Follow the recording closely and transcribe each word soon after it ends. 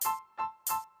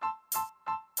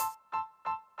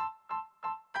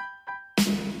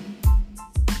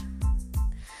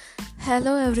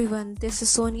Hello everyone, this is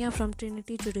Sonia from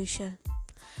Trinity Judicial.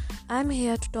 I'm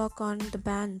here to talk on the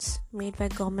bans made by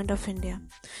Government of India.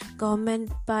 Government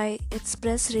by its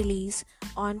press release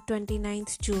on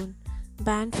 29th June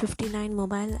banned 59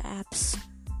 mobile apps.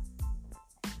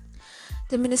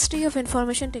 The Ministry of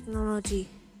Information Technology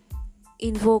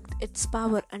invoked its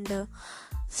power under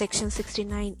Section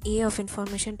 69A of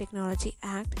Information Technology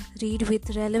Act, read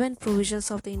with relevant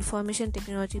provisions of the Information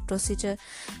Technology Procedure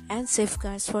and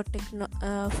Safeguards for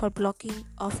blocking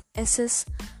of access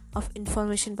of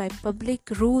information by public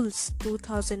rules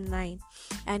 2009,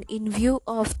 and in view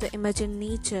of the emergent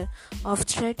nature of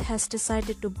threat has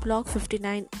decided to block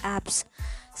 59 apps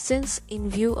since in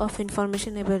view of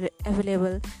information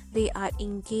available they are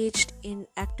engaged in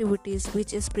activities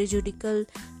which is prejudicial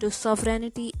to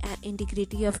sovereignty and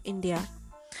integrity of India,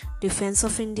 defense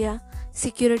of India,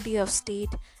 security of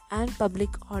state and public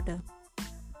order.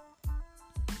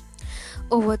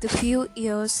 Over the few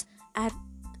years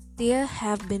there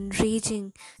have been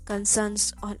raging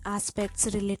concerns on aspects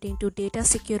relating to data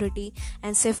security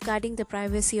and safeguarding the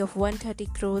privacy of 130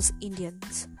 crores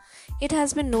Indians. It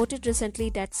has been noted recently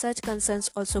that such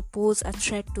concerns also pose a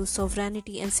threat to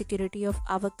sovereignty and security of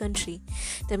our country.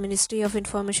 The Ministry of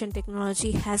Information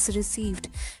Technology has received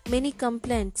many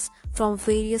complaints from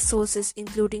various sources,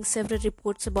 including several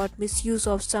reports about misuse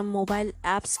of some mobile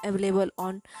apps available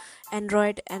on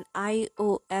Android and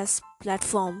iOS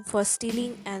platform for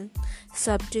stealing and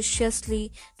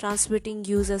surreptitiously transmitting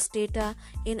users' data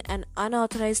in an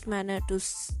unauthorized manner to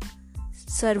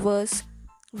servers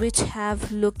which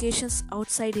have locations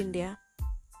outside India.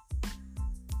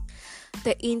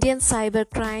 The Indian Cyber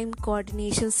Crime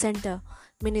Coordination Center,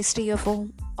 Ministry of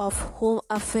Home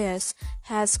Affairs,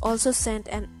 has also sent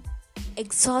an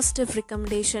exhaustive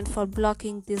recommendation for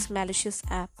blocking this malicious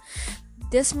app.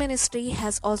 This ministry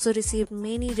has also received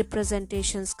many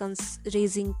representations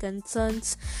raising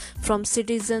concerns from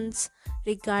citizens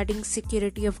regarding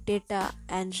security of data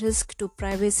and risk to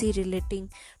privacy relating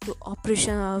to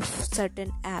operation of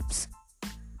certain apps.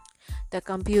 The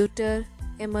Computer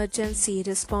Emergency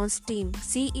Response Team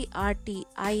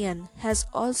CERTIN has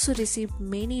also received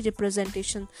many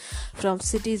representations from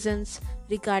citizens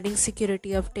regarding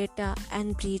security of data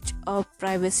and breach of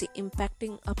privacy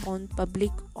impacting upon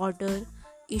public order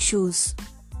issues.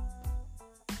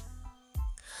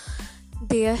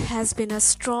 There has been a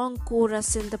strong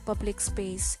chorus in the public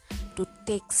space to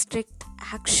take strict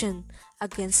action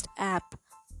against app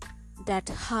that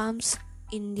harms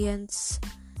Indians'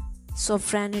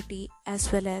 sovereignty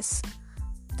as well as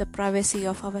the privacy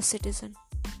of our citizen.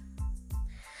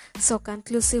 So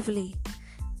conclusively,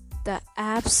 the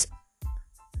apps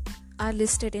are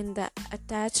listed in the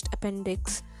attached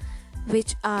appendix,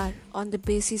 which are on the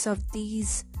basis of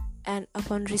these and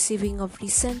upon receiving of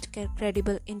recent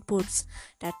credible inputs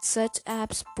that such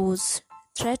apps pose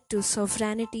threat to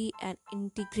sovereignty and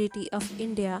integrity of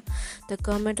India, the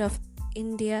Government of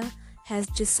India has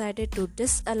decided to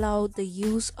disallow the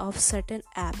use of certain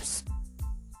apps.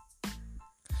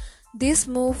 This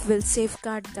move will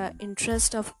safeguard the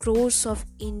interest of crores of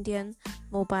Indian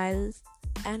mobile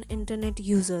and internet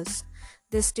users.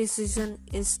 This decision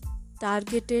is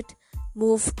targeted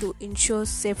move to ensure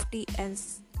safety and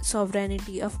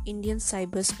sovereignty of Indian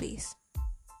cyberspace.